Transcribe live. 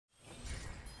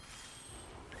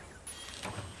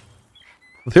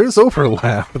There's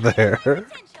overlap there.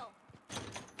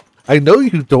 I know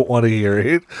you don't want to hear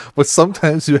it, but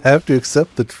sometimes you have to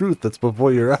accept the truth that's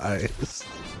before your eyes.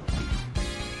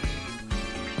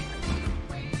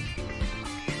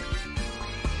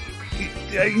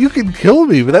 Yeah, you can kill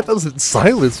me, but that doesn't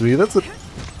silence me. That's a...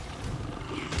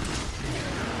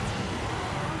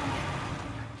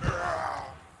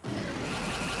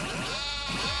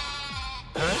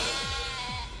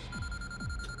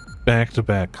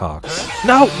 Back-to-back cocks.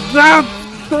 No! No!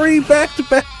 3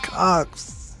 back-to-back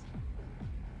cocks!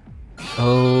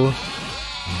 Oh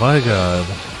my god.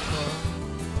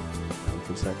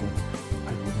 For a second.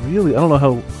 I don't know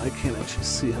how, I can't actually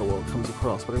see how well it comes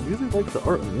across, but I really like the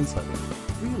art on the inside.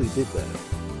 I really dig that.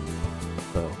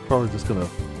 So, probably just gonna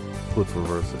flip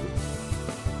reverse it.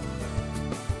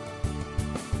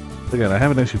 Again, I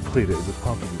haven't actually played it, it just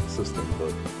popped into the system,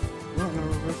 but I'm not gonna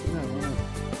reverse it now, why not?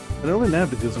 I only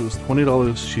nabbed because it was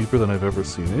 $20 cheaper than I've ever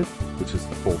seen it, which is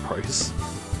full price.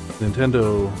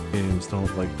 Nintendo games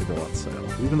don't like to go on sale.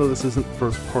 Even though this isn't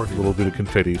first party, a little bit of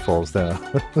confetti falls down.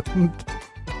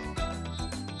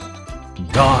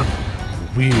 Not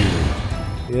weird.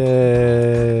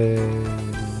 Yay.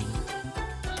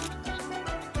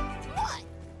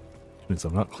 Means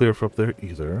I'm not clear for up there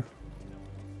either.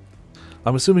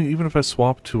 I'm assuming even if I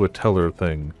swap to a teller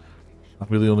thing, I'm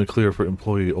really only clear for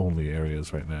employee-only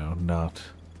areas right now, not...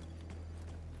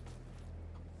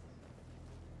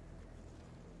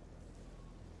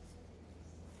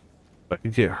 If I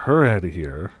could get her out of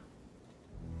here,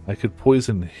 I could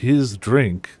poison his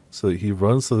drink so that he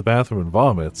runs to the bathroom and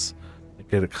vomits and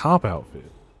get a cop outfit.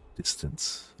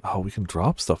 Distance. Oh, we can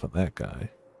drop stuff on that guy,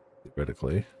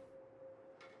 theoretically.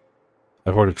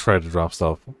 I've already tried to drop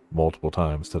stuff multiple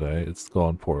times today. It's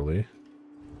gone poorly.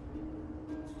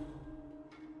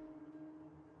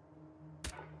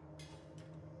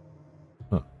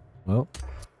 Huh. Well.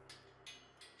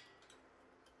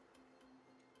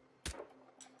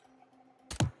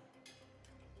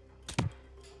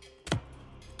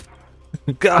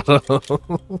 Got him!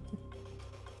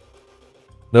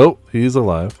 Nope, he's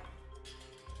alive.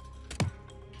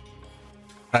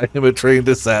 I am a trained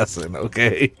assassin,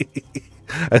 okay?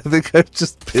 I think I've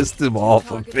just pissed him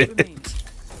off a bit.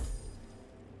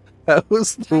 That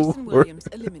was the worst.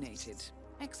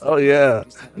 Oh yeah.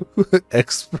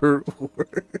 Expert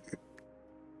work.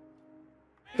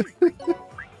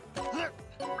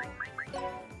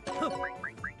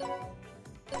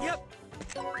 Yep.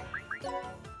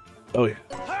 Oh yeah.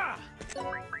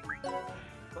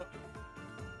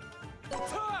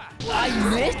 I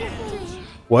missed.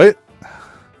 What?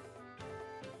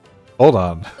 Hold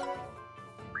on.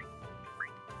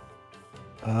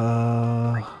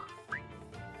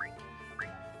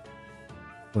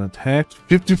 When attacked,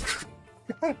 50.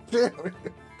 God damn it!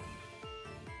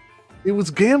 It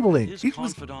was gambling. His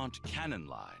confidant Cannon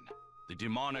Line, the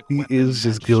demonic. He is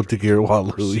just Guilty Gear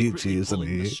Waluigi, isn't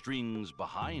he? The strings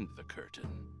behind the curtain.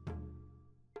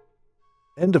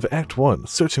 End of Act 1.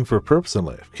 Searching for a purpose in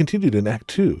life. Continued in Act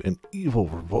 2. An evil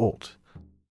revolt.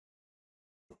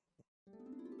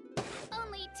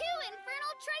 Only 2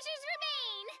 infernal treasures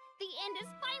remain. The end is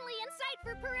finally in sight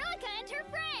for Perilka and her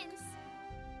friends.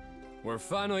 We're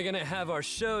finally gonna have our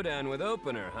showdown with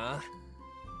Opener, huh?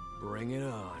 Bring it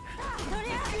on.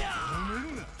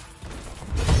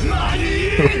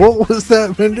 What was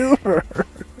that maneuver?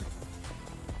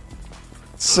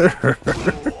 Sir,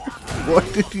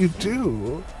 what did you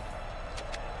do?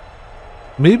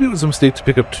 Maybe it was a mistake to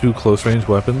pick up 2 close-range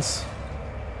weapons.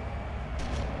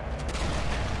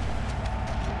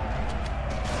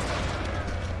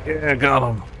 Yeah, got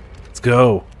him. Let's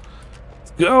go.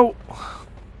 Let's go.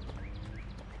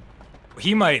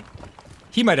 He might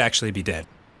actually be dead.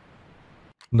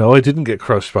 No, I didn't get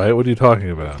crushed by it. What are you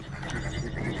talking about?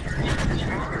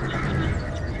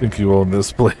 I think you own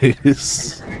this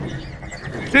place.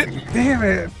 Damn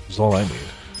it! That's all I need.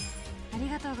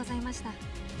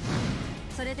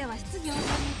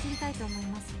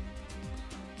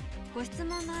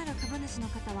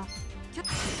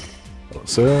 Hello,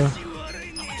 sir.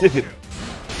 Take it.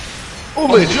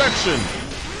 Old lady. Objection!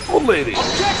 Old lady.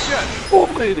 Objection!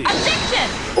 Old lady. Objection!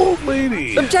 Old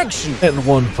lady. Objection! And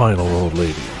one final old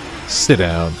lady. Sit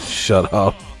down. Shut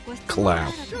up.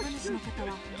 Clap.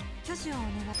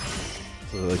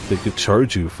 So, like, they could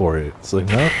charge you for it. It's like,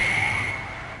 no.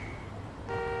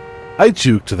 I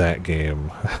juked that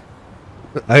game.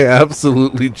 I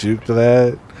absolutely juked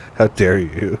that. How dare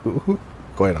you?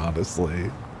 Quite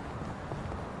honestly.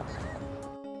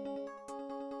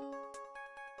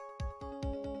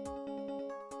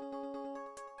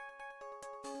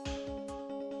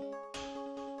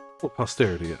 For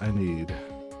posterity, I need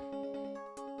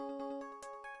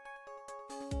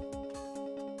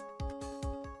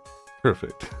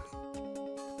Perfect.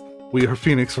 We are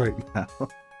Phoenix right now.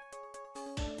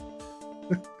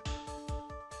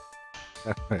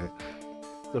 Alright.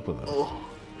 Step with us.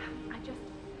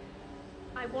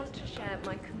 I want to share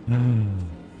my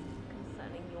concerning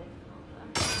your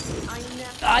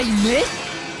father. I missed?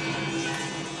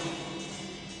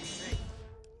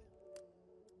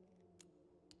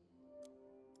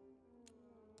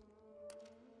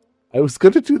 I was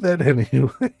gonna do that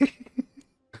anyway.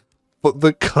 But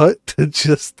the cut to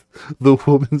just the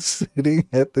woman sitting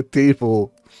at the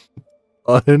table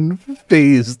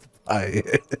unfazed by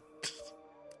it.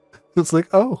 It's like,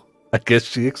 oh, I guess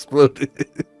she exploded.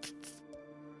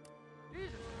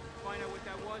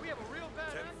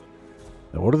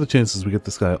 Now, what are the chances we get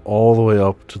this guy all the way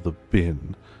up to the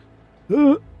bin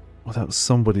without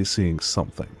somebody seeing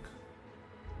something?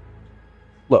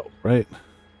 Low, right?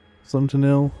 Slim to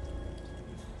nil.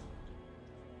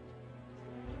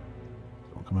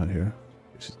 Don't come out here.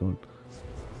 She's going.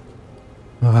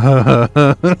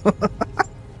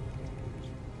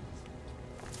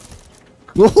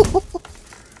 Cool.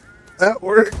 That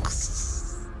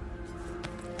works.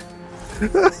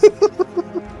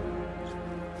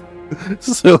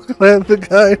 So glad the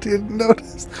guy didn't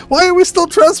notice. Why are we still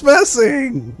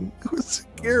trespassing? With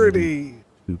security.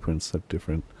 Blueprints have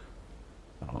different.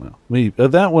 I don't know. Maybe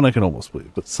that one I can almost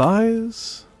believe, but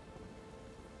size.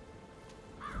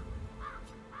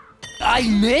 I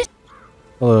missed.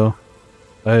 Hello.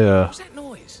 What's that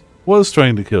noise? Was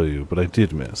trying to kill you, but I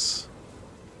did miss.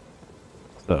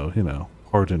 So, you know,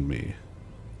 pardon me.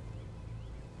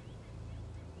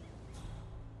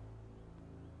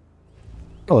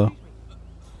 Hello.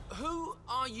 Who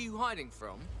are you hiding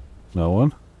from? No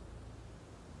one.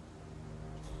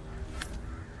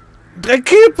 I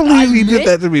can't believe he did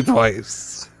that to me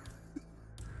twice.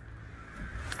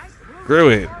 Screw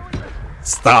it.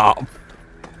 Stop.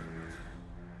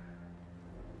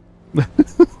 Good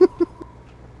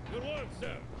work,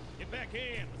 sir. Get back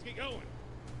in. Let's get going.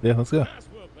 Yeah, let's go. Nice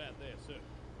work out there, sir.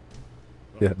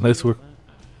 Yeah, nice work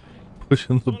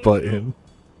pushing the button.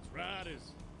 This ride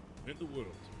has meant the world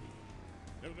to me.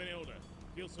 Never been able to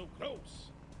feel so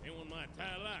close to anyone my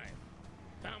entire life.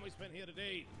 Time we spent here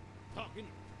today, talking,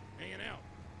 hanging out.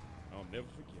 I'll never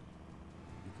forget it.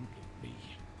 You complete me.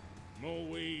 More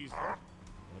ways than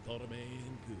I thought a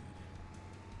man could.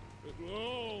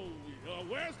 Whoa,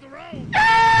 where's the road?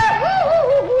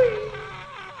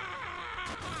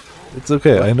 It's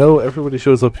okay. I know everybody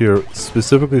shows up here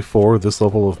specifically for this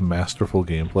level of masterful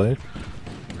gameplay.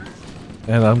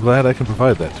 And I'm glad I can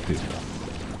provide that to people.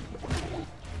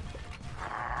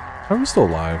 Are we still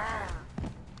alive?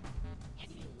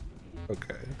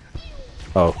 Okay.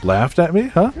 Oh, laughed at me?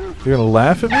 Huh? You're gonna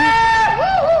laugh at me?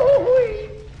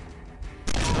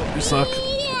 You suck.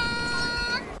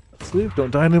 Let's leave.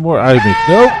 Don't die anymore. I mean,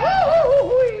 nope.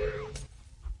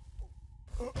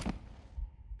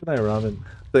 Good night, Ramen.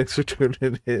 Thanks for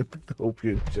tuning in. Hope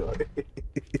you enjoy.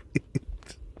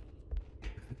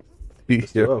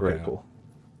 Yeah, right. Cool.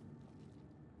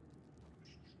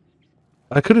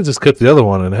 I could have just kept the other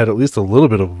one and had at least a little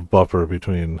bit of a buffer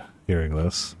between hearing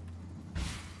this.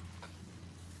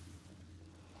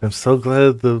 I'm so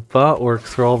glad the bot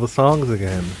works for all the songs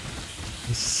again.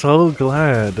 I'm so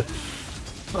glad.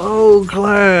 So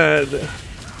glad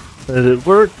that it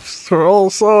works for all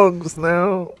songs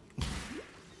now.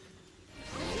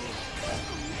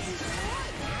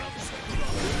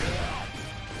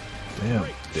 Damn,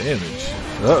 damage.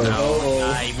 Uh-oh.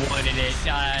 I wanted it.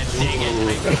 Dang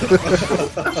it.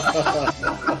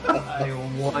 I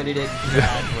wanted it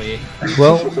badly.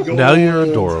 Well, now you're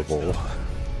adorable.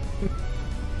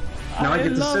 Now I get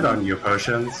to sit on you,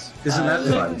 Potions. Isn't that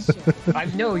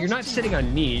fun? No, you're not sitting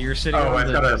on me. You're sitting on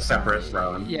I've got a separate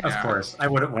throne. Yeah. Of course. I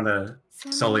wouldn't want to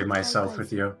sully myself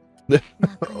with you.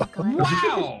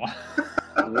 Wow!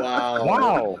 Wow.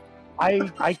 Wow.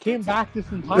 I came back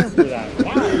just in time for that.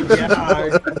 Wow.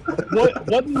 Yeah.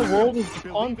 What in the world is the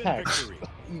context?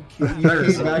 You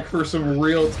came back for some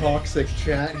real toxic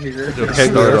chat here.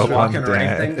 Walking or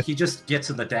anything, he just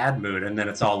gets in the dad mood and then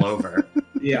it's all over.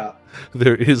 Yeah.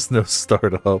 There is no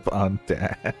startup on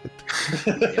Dad.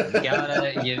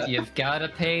 You've gotta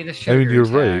pay the sugar I mean, you're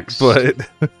tax. right,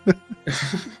 but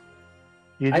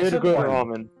You did a good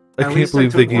ramen. I can't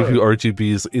believe they gave you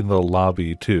RGBs in the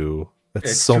lobby too.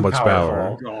 That's so much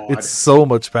power. It's so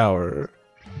much power.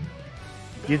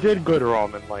 You did good,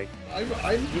 ramen. Like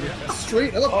I'm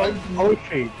straight up. Oh,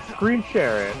 screen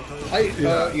share it.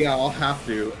 Yeah, I'll have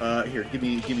to. Here, give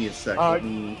me a sec. Let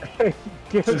me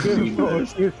give me a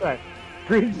sec.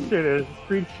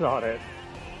 Screenshot it.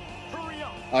 Hurry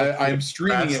up. I'm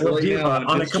streaming it Wrestling right Diva now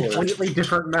on a Discord. completely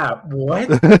different map. What?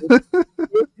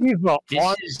 Diva This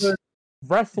on is- the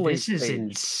wrestling This is stage.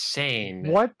 insane.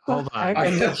 What the Hold on. heck? I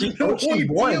have no Ochi idea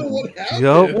won. what happened.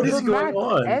 Yup. What is The going match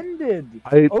on? ended.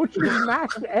 I Ochi's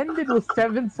match ended with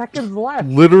 7 seconds left.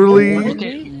 literally.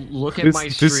 Look at my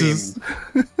This stream. is.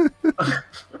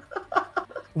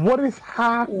 What is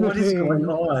happening? What is going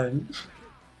on?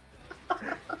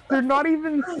 They're not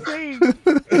even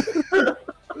synced.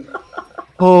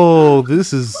 Oh,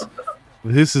 this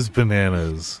is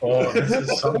bananas. Oh, this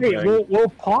is something. Wait, Will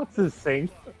Potts is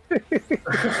synced.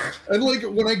 And like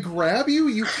when I grab you,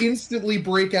 you instantly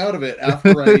break out of it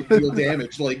after I deal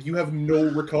damage. Like you have no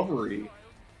recovery.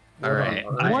 All right,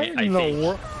 What I in the think.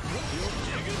 world?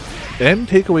 And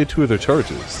take away 2 of their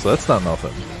charges, so that's not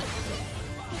nothing.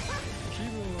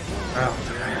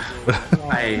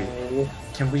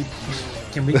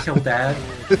 Can we kill Dad?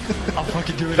 I'll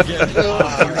fucking do it again.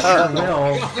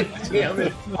 Damn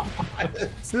it.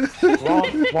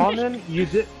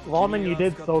 Ramen, you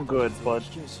did so good, but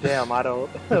damn, I don't.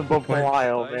 But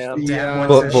Belial, man. Dad But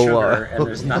wants his sugar, Belial. and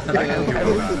there's nothing I can do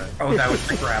about it. Oh, that was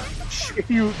the grab. If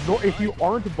you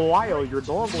aren't Belial, you're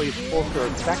normally supposed to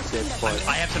expect it, but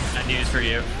I have some bad news for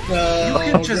you.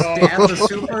 You can just dab the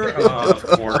super? Oh, of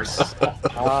course.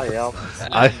 yeah.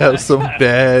 I have some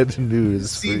bad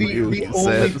news for See, you. the he only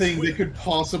says. thing that could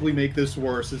possibly make this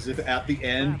worse is if at the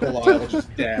end Belial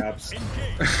just dabs.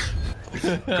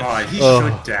 God, he Oh.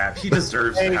 should dab. He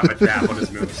deserves to have a dab on his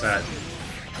moveset.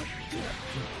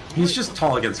 He's just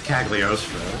tall against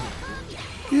Cagliostro.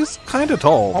 He's kind of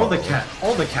tall. All the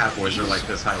though. cat boys are like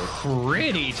this height.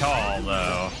 Pretty tall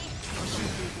though.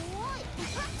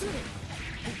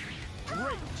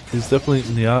 He's definitely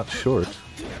not short.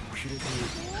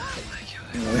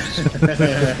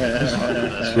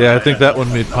 Yeah, I think that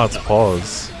one made Potts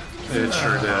pause. It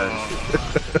sure did.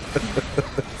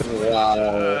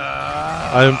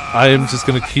 Wow. I am just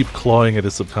gonna keep clawing at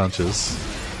his subconscious.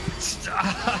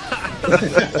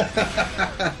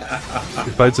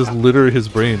 If I just litter his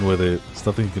brain with it, there's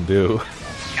nothing you can do.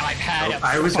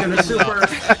 I was gonna super.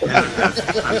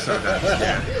 I'm so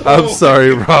done. I'm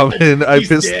sorry, Robin.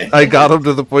 He's dead. I got him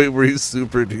to the point where he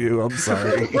supered you. I'm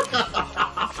sorry.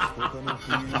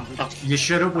 You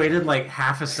should have waited like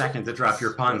half a second to drop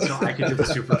your pun so I could do the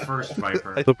super first,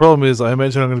 Viper. The problem is, I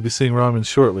imagine I'm going to be seeing Ramen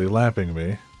shortly, lapping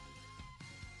me.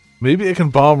 Maybe I can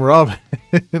bomb Ramen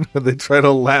when they try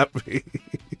to lap me.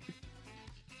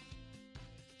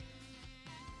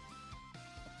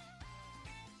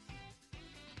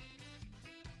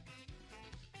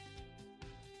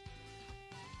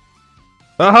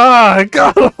 Aha! I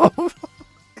got him!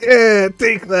 Yeah,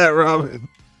 take that, Robin.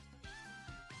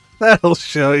 That'll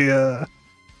show ya.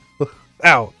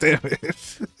 Ow, damn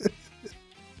it.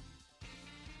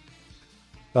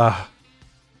 Ah.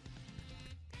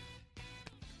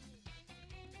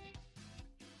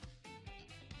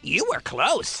 You were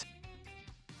close.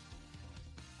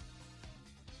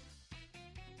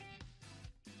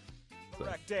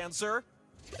 Correct answer.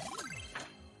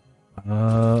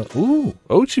 Ooh,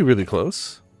 Ochi really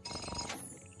close.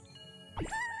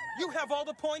 You have all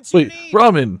the points Wait, you need.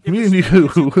 Ramen, me and you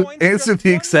points, answered just the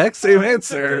one exact same time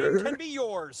answer. can be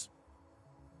yours.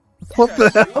 What the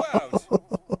Check you hell?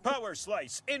 out. Power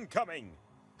slice incoming.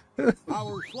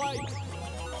 Power slice.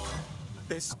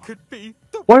 This could be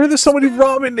the Why are there so many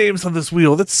ramen names on this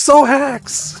wheel? That's so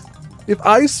hacks. If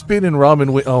I spin in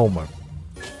ramen, oh my.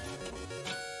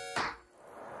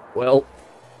 Well,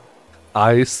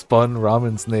 I spun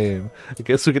Ramen's name. I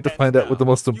guess we get to find out what the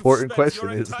most important question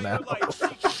is now.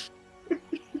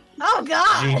 Oh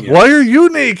God! Why are you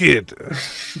naked?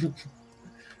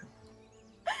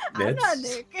 I'm not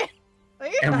naked.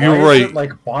 And You're why is right. it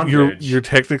like bondage? You're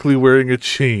technically wearing a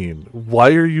chain.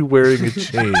 Why are you wearing a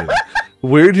chain?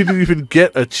 Where did you even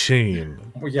get a chain?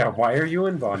 Well, yeah, why are you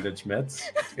in bondage, Mitz?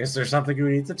 Is there something you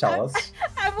need to tell us?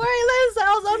 I'm wearing Liz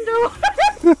Sal's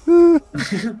underwear.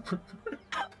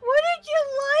 What did you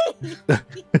like?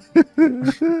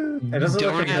 It doesn't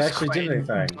look like it actually did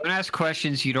anything. Don't ask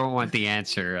questions you don't want the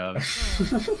answer of.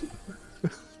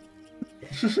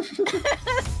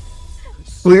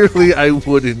 Clearly, I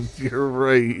wouldn't. You're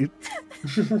right.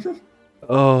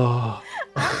 Oh,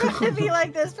 I'm gonna be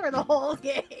like this for the whole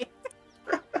game.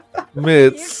 You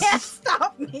Mitz. can't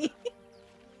stop me.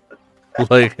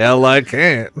 Like hell, I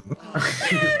can't.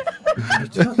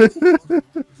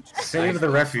 Save the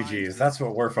refugees. That's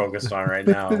what we're focused on right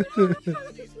now.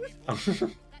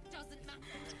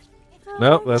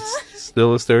 Nope, that's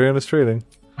still Asterion is trading.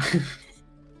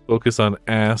 Focus on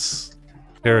ass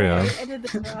Carry on. I did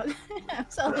this wrong. I'm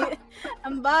sorry.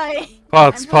 I'm bye.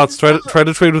 Potts, try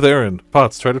to trade with Aaron.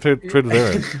 Potts, try to trade with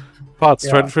Aaron. Potts,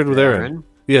 try to trade with Aaron.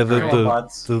 Yeah, the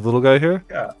little guy here.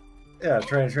 Yeah,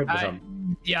 try to trade with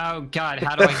him. Yeah, oh god,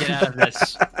 how do I get out of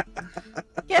this?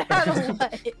 Get out of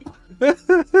what?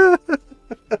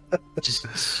 Just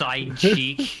side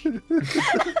cheek.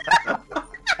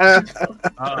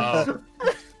 Uh-oh.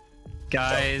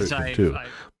 Guys,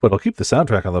 But I'll keep the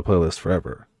soundtrack on the playlist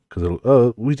forever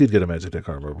because we did get a magic deck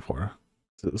armor before.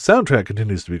 So the soundtrack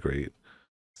continues to be great.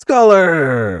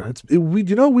 Scholar,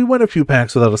 we went a few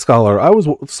packs without a scholar. I was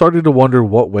starting to wonder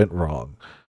what went wrong,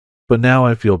 but now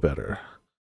I feel better.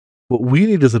 What we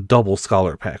need is a double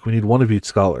scholar pack. We need one of each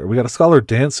scholar. We got a scholar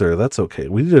dancer. That's okay.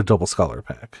 We need a double scholar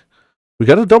pack. We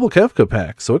got a double Kefka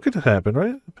pack, so it could happen,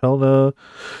 right? Pelna,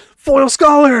 foil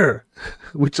scholar,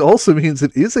 which also means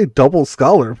it is a double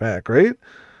scholar pack, right?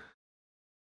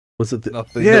 Was it?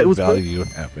 Nothing yeah, it was value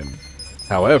happened.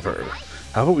 However,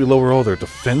 how about we lower all their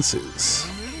defenses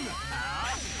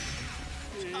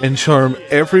and charm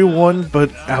everyone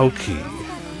but Aoki?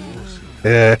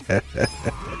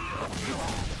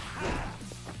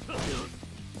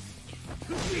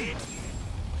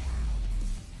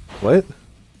 What?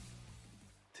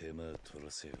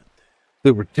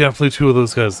 There were definitely two of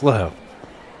those guys left.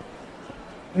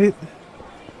 Right?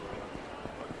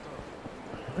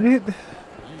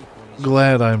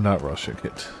 Glad I'm not rushing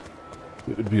it.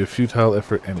 It would be a futile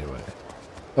effort anyway.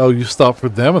 Oh, you stopped for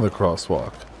them in the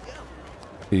crosswalk.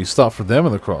 Yeah, you stopped for them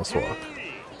in the crosswalk.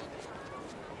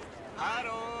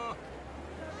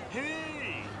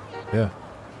 Yeah.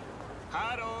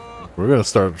 We're gonna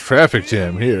start a traffic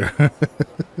jam here.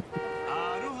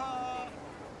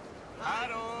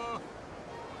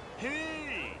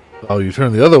 Oh, you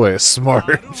turn the other way. Smart.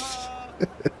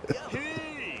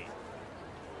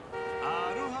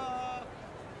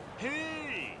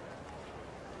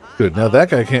 Good. Now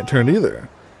that guy can't turn either.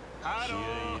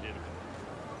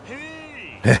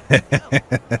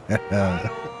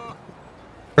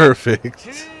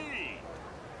 Perfect.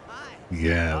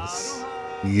 Yes.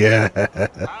 Yes.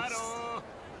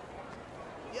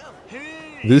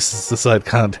 This is the side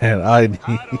content I need.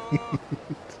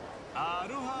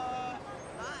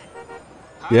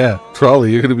 Yeah,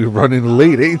 Trolley, you're gonna be running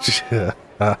late, ain't you?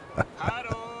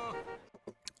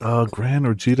 Gran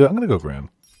or Jita? I'm gonna go Gran.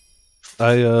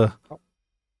 Type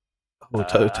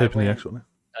in the actual name.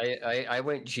 I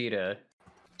went Jita.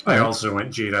 I also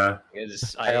went Jita.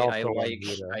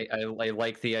 I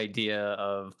like the idea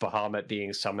of Bahamut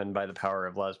being summoned by the power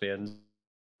of lesbians.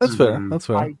 That's fair. That's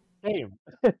fair. Same.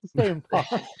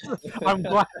 I'm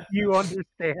glad you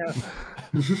understand.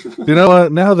 You know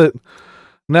what? Now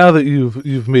that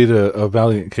you've made a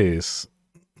valiant case.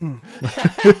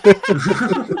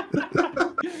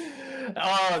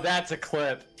 Oh, that's a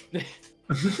clip.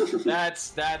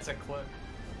 That's a clip.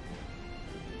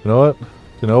 You know what?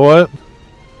 You know what?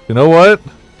 You know what?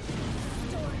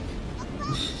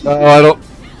 Oh, I don't.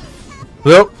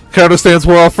 Nope. Counter stance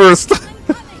were off first.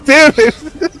 Damn it!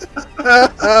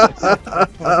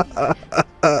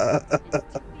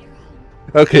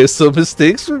 Okay, so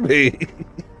mistakes for me.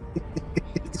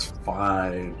 It's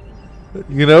fine.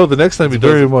 You know, the next time you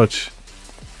very much.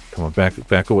 Come on,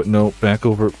 back away. No, back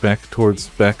over, back towards,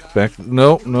 back.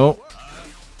 No.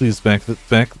 Please back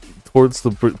towards the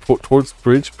bridge,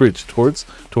 towards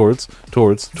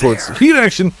heat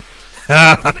action.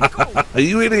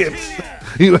 You idiot!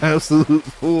 You absolute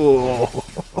fool!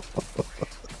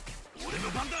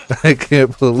 I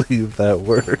can't believe that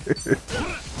word.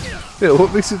 Yeah,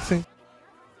 what makes you think?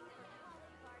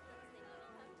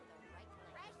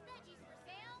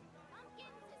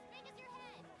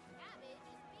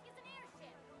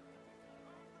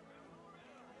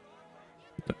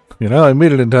 You know, I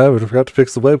made it in time, but I forgot to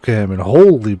fix the webcam, and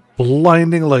holy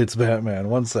blinding lights, Batman.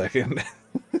 1 second.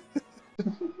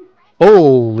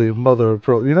 Holy mother of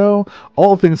pearl. You know,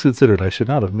 all things considered, I should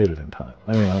not have made it in time.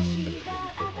 I mean,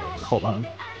 hold on.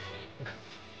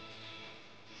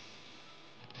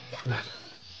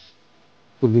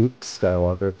 Luke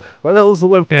Skywalker. Why the hell is the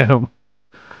webcam?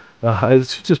 I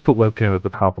should just put webcam at the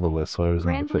top of the list, so I was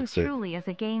going to fix it. Truly is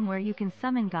a game where you can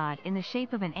summon God in the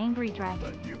shape of an angry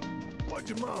dragon. What'd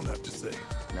your mom have to say?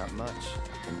 Not much.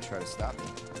 Didn't try to stop me.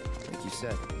 Like you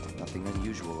said, nothing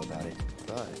unusual about it.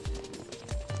 But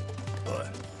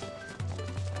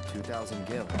 2,000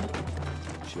 gil.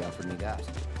 She offered me that.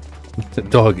 The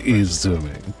dog is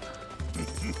zooming.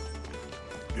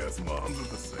 Guess moms are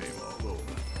the same all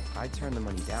over. I turned the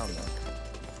money down though.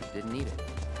 Didn't need it,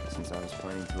 since I was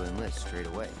planning to enlist straight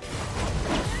away.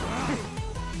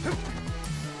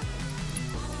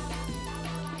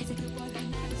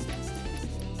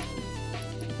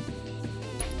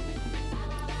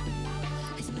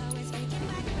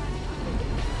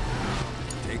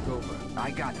 I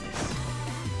got this.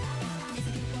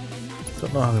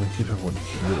 Don't know how I'm gonna keep everyone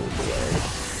healed.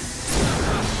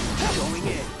 Going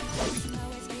in.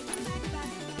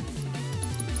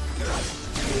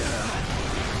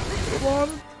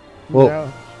 Well,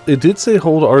 Yeah. it did say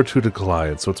hold R2 to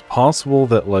glide, so it's possible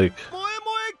that, like...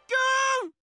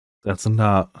 That's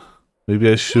not...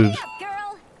 Maybe I should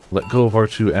let go of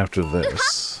R2 after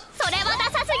this.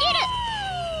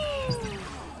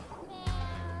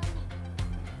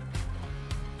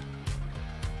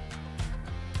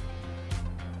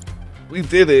 We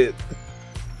did it!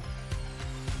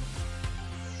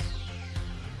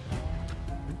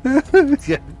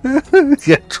 Yeah.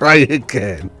 Yeah, try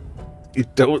again. You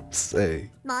don't say.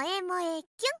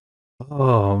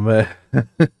 Oh, man.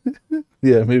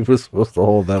 Yeah, maybe we're supposed to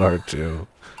hold that R2.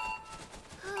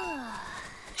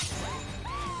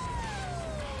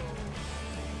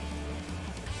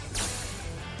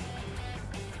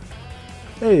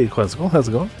 Hey, Quasical, how's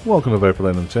it going? Welcome to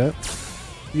ViperLand in the chat.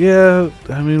 Yeah,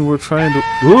 I mean, we're trying to...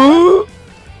 Ooh!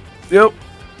 Yep.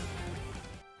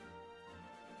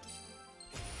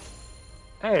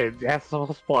 Hey, that's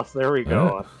plus. There we go.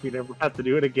 Alright. You never have to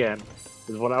do it again,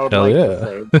 is what I would Hell like yeah. to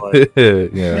say.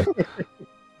 But... Yeah.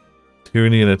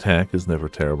 Tyranny and attack is never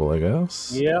terrible, I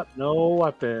guess. Yep, no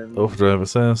weapon. Overdrive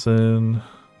Assassin.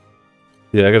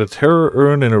 Yeah, I got a Terror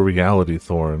Urn and a Reality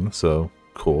Thorn, so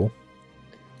cool.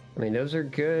 I mean, those are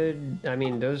good. I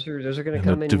mean, those are going to And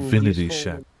come a in Divinity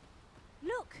useful. Shack.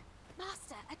 Look,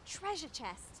 Master, a treasure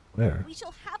chest. Where? We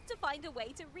shall have to find a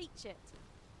way to reach it.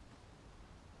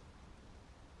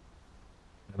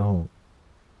 I don't...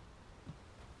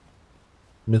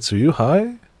 Mitsu, you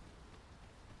high?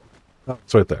 Oh,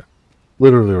 it's right there.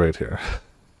 Literally right here.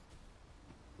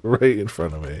 Right in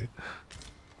front of me.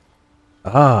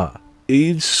 Ah,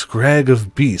 Age Scrag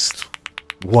of Beast.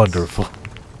 Wonderful.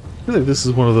 I feel like this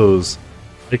is one of those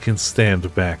I can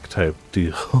stand back type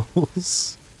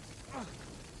deals.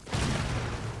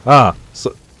 Ah,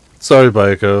 so, sorry,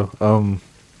 Baiko.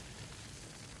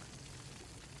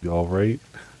 You alright?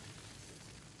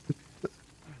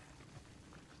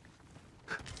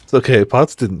 It's okay,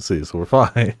 Potts didn't see, so we're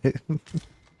fine.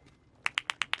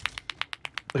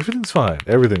 Everything's fine.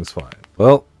 Everything's fine.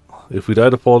 Well, if we die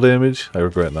to fall damage, I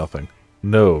regret nothing.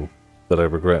 Know that I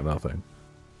regret nothing.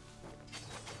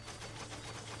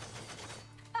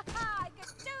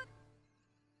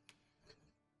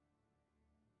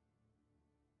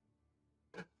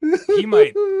 He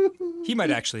might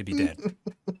actually be dead.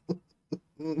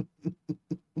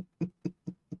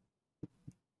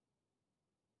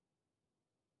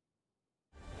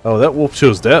 Oh, that wolf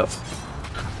chose death.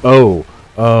 Oh,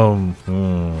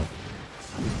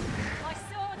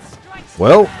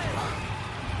 Well,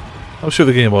 I'm sure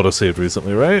the game auto-saved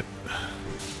recently, right?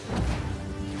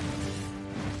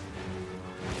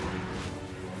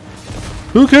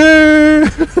 Okay!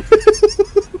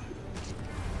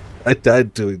 I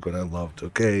died doing what I loved,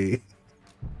 okay?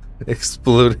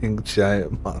 Exploding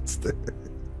giant monster.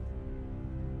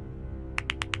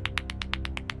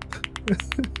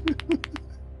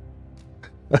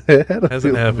 It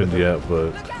hasn't happened yet,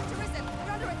 but...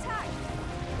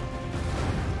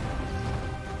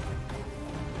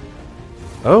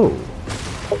 Oh!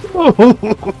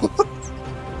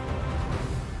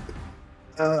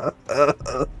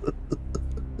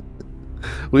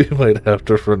 We might have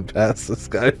to run past this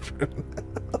guy for now.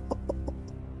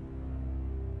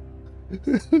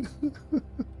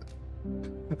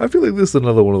 I feel like this is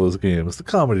another one of those games. The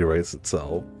comedy writes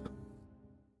itself.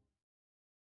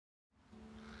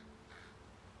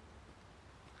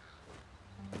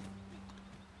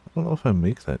 I don't know if I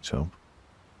make that jump.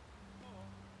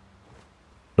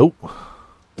 Nope.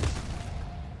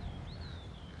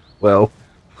 Well.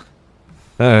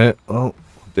 Alright, well,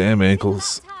 damn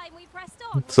ankles.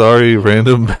 Sorry,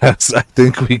 random pass. I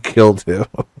think we killed him.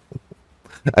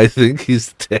 I think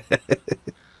he's dead.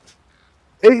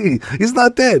 Hey, he's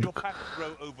not dead. Your packs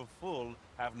grow over full,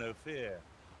 have no fear.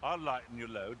 I'll lighten your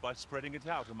load by spreading it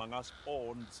out among us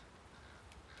pawns.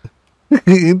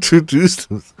 He introduced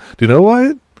him. Do you know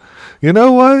what? You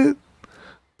know what?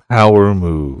 Power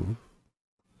move.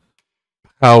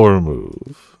 Power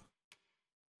move.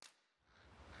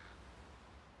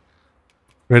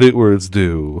 Credit where it's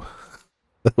due.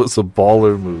 That was a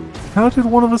baller move. How did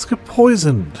one of us get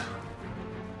poisoned?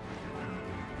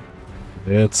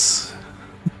 It's...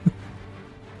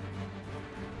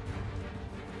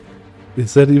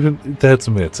 Is that even... That's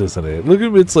Mitz, isn't it? Look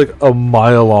at Mitz like a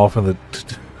mile off in the...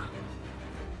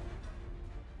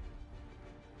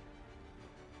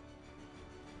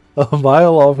 A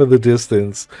mile off in the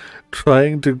distance,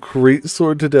 trying to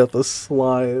greatsword to death a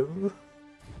slime.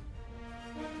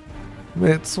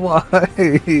 Mitz,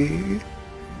 why?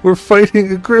 We're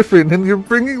fighting a griffin and you're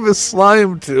bringing the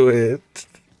slime to it.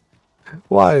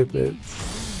 Why,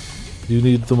 Mitz? You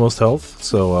need the most health,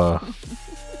 so,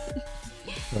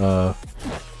 don't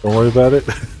worry about it.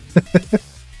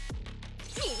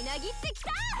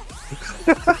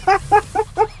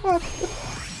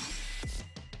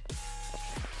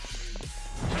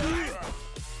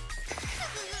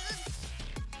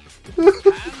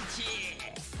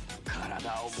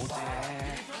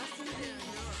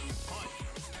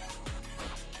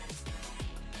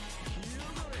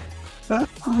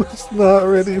 I was not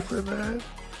ready for that.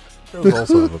 There was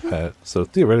also have a pet, so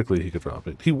theoretically he could drop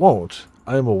it. He won't.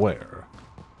 I'm aware.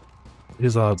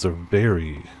 His odds are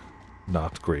very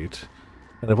not great.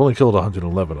 And I've only killed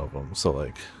 111 of them, so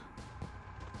like...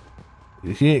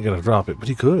 He ain't gonna drop it, but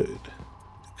he could.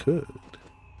 He could.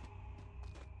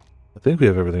 I think we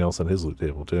have everything else on his loot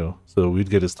table, too. So we'd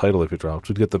get his title if it dropped.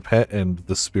 We'd get the pet and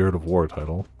the Spirit of War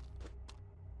title.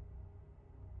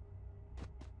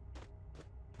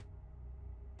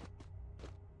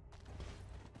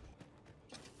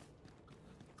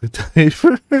 The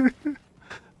diaper?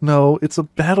 No, it's a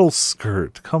battle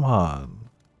skirt. Come on.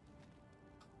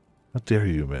 How dare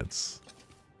you, Mitz?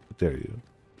 How dare you?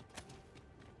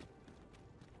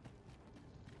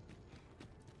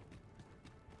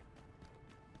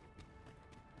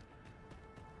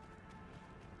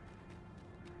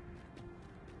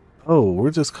 Oh,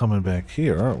 we're just coming back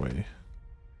here, aren't we?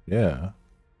 Yeah.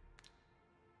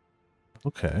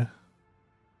 Okay.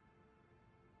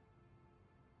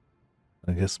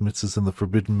 I guess Mitz is in the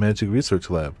Forbidden Magic Research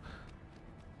Lab.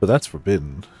 But that's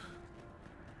forbidden.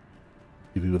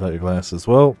 TV without your glasses.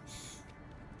 Well,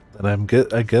 then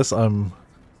I guess I'm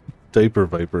Diaper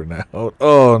Viper now.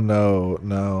 Oh no,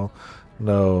 no,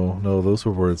 no, no, those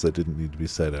were words that didn't need to be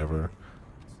said ever.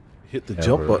 Hit the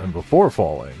jump button before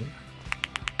falling.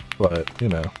 But, you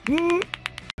know.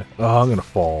 Oh, I'm gonna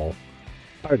fall.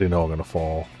 I already know I'm gonna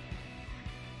fall.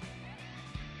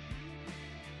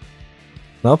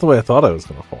 Not the way I thought I was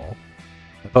gonna fall.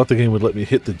 I thought the game would let me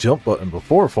hit the jump button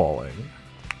before falling.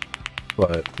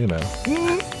 But, you know.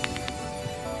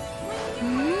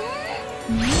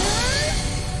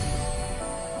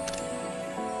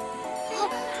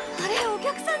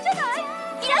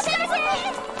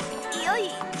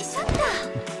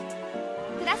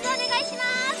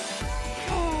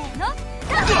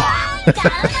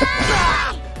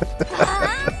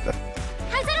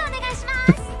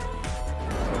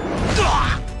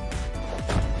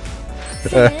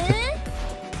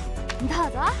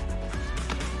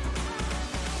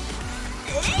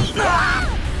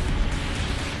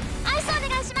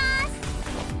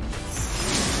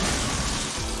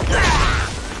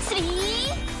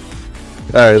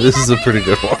 Alright, this is a pretty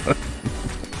good one.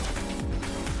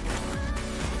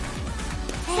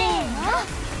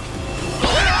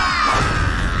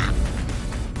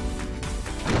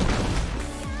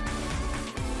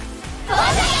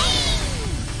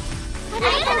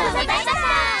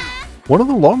 One of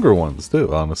the longer ones,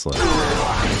 too, honestly.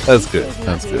 That's good.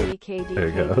 That's good. There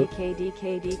you go.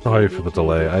 Sorry for the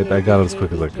delay. I got it as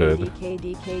quick as I could.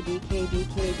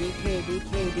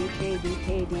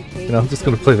 You know, I'm just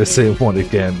going to play the same one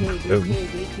again.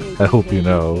 I hope you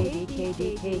know.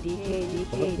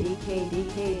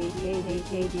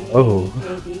 Oh.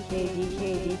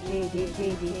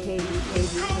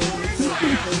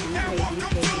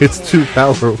 It's too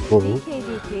powerful.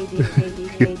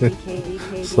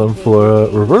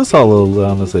 Sunflora, Reverse Hollow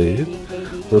Leonazade,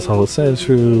 Reverse Hollow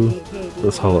Sandshrew,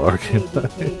 Reverse Hollow Arcane.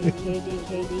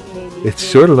 It's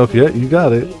short enough yet, you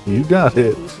got it. You got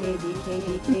it.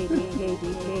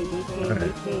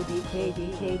 Alright.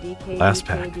 Last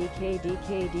pack.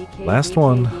 Last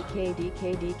one.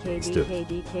 Let's do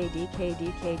it.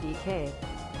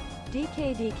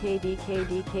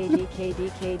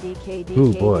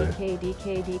 Ooh boy.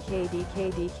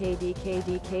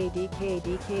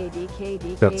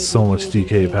 Got so much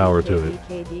DK power to it.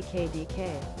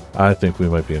 I think we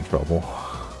might be in trouble.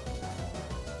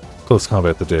 Close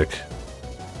combat the dick.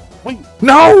 Wait,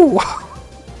 no!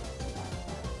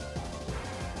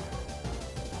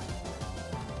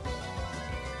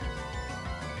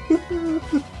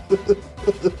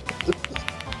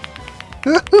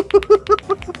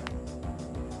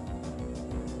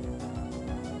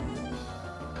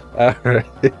 Alright.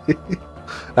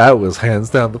 That was hands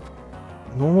down the...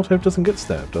 Normal type doesn't get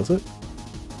stabbed, does it?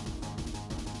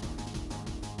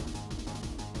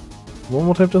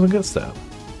 Normal type doesn't get stabbed.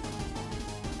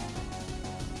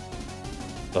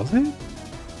 Does it?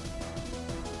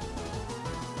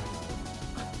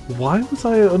 Why was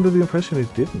I under the impression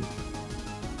it didn't?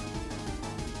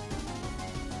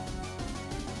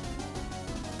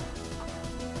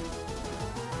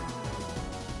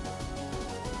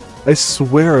 I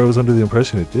swear I was under the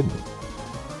impression it didn't.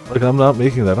 Like, I'm not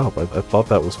making that up. I thought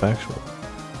that was factual.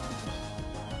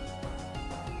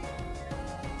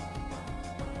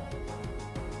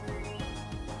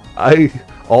 I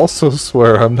also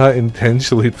swear I'm not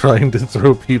intentionally trying to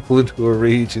throw people into a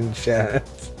rage in chat.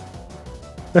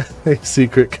 Hey,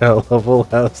 Secret Cow level,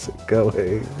 how's it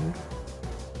going?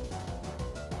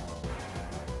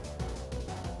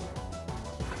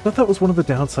 I thought that was one of the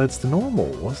downsides to normal,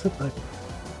 was it? Like,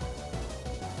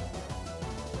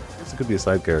 I guess it could be a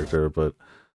side character, but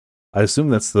I assume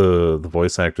that's the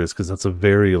voice actors, because that's a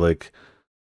very, like,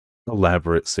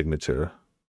 elaborate signature.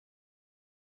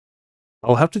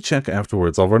 I'll have to check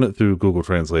afterwards. I'll run it through Google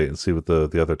Translate and see what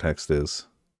the other text is.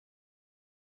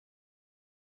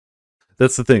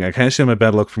 That's the thing. I cash in my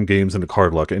bad luck from games into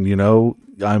card luck, and you know,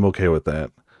 I'm okay with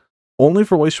that. Only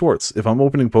for White Schwartz. If I'm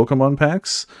opening Pokemon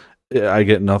packs, I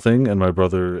get nothing, and my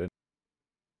brother...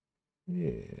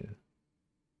 Yeah.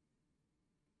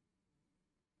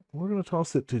 We're going to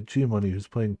toss it to G-Money, who's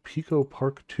playing Pico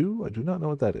Park 2. I do not know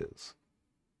what that is.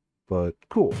 But,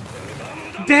 cool.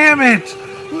 Damn it!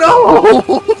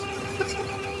 No!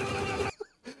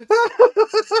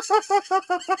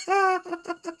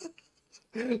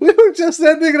 We were just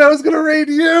ending and I was going to raid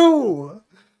you!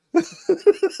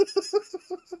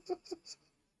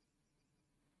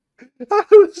 I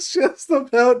was just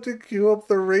about to queue up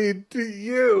the raid to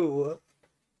you!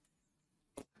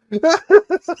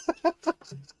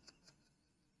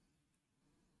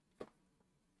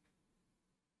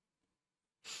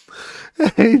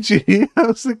 Hey G,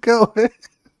 how's it going?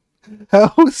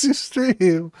 How was your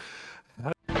stream?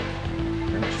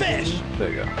 Fish! There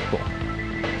you go, cool.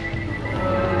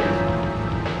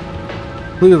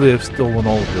 Clearly I've stolen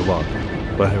all of your luck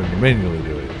by having to manually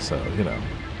do it, so, you know.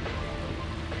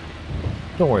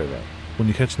 Don't worry about it. When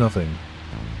you catch nothing,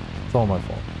 it's all my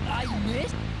fault. I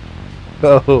missed.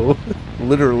 Oh,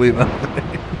 literally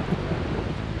nothing.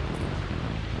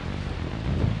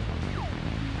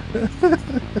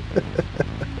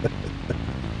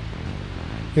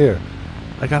 Here,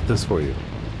 I got this for you.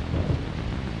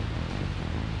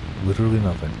 Literally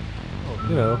nothing.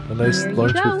 You know, a nice There you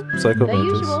lunch go. with Psycho The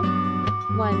Mantis. usual.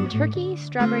 1 turkey,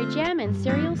 strawberry jam, and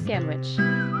cereal sandwich.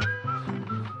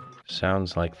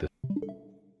 Sounds like the...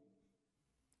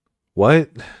 What?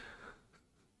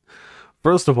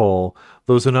 First of all,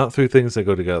 those are not three things that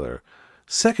go together.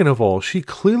 Second of all, she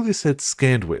clearly said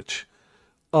scandwich.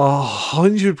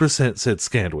 100% said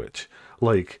scandwich.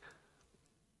 Like,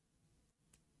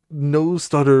 no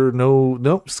stutter,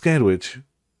 nope, scandwich.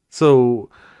 So,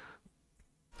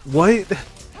 what?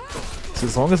 So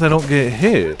as long as I don't get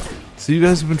hit. So you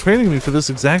guys have been training me for this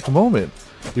exact moment.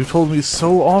 You've told me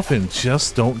so often,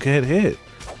 just don't get hit.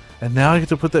 And now I get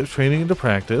to put that training into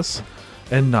practice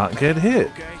and not get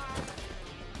hit.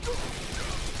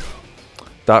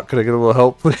 Doc, could I get a little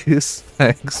help, please?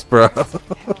 Thanks, bro.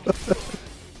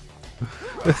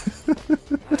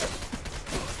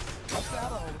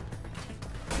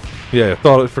 Yeah,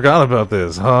 I forgot about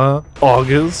this, huh?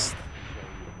 August?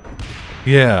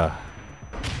 Yeah.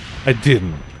 I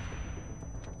didn't.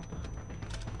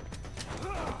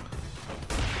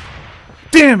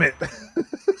 Damn it!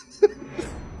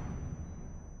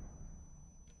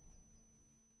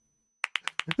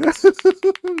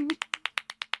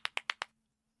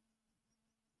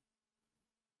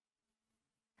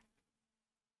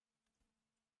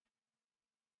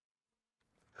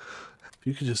 If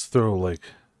you could just throw like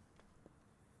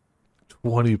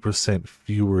 20%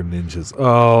 fewer ninjas.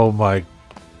 Oh my